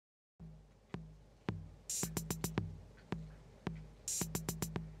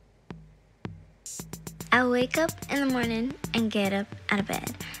I wake up in the morning and get up out of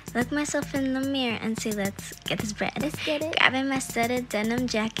bed. Look myself in the mirror and say, let's get this bread. Let's get it. Grabbing my studded denim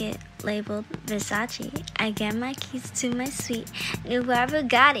jacket labeled Versace. I get my keys to my sweet new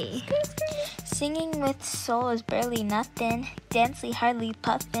Bugatti. Singing with soul is barely nothing. Dancing hardly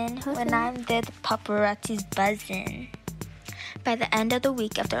puffin'. When I'm there, the paparazzi's buzzing. By the end of the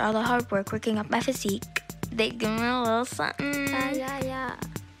week, after all the hard work working up my physique, they give me a little something. Yeah.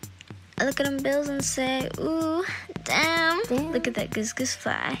 I look at them bills and say, ooh, damn. Look at that goose goose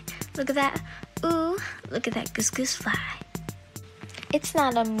fly. Look at that, ooh, look at that goose goose fly. It's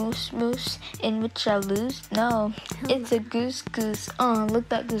not a moose in which I lose. No, it's a goose goose. Look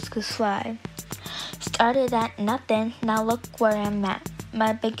that goose goose fly. Started at nothing, now look where I'm at.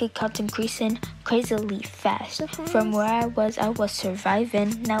 My bank account's increasing crazily fast. From where I was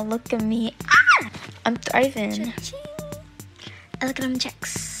surviving. Now look at me, I'm thriving. I look at them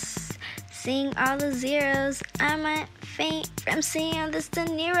checks, seeing all the zeros. I might faint from seeing all this De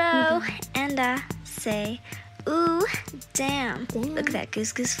Niro. And I say, ooh, damn. Look at that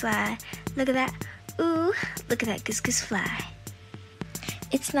goose goose fly. Look at that, ooh, look at that goose goose fly.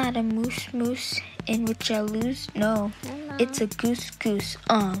 It's not a moose in which I lose. No, it's a goose goose.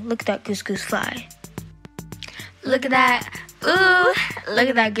 Look at that goose goose fly. Look at that, ooh, look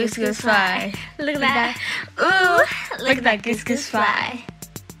at that goose goose fly. Look at that, ooh, look at that goose goose fly.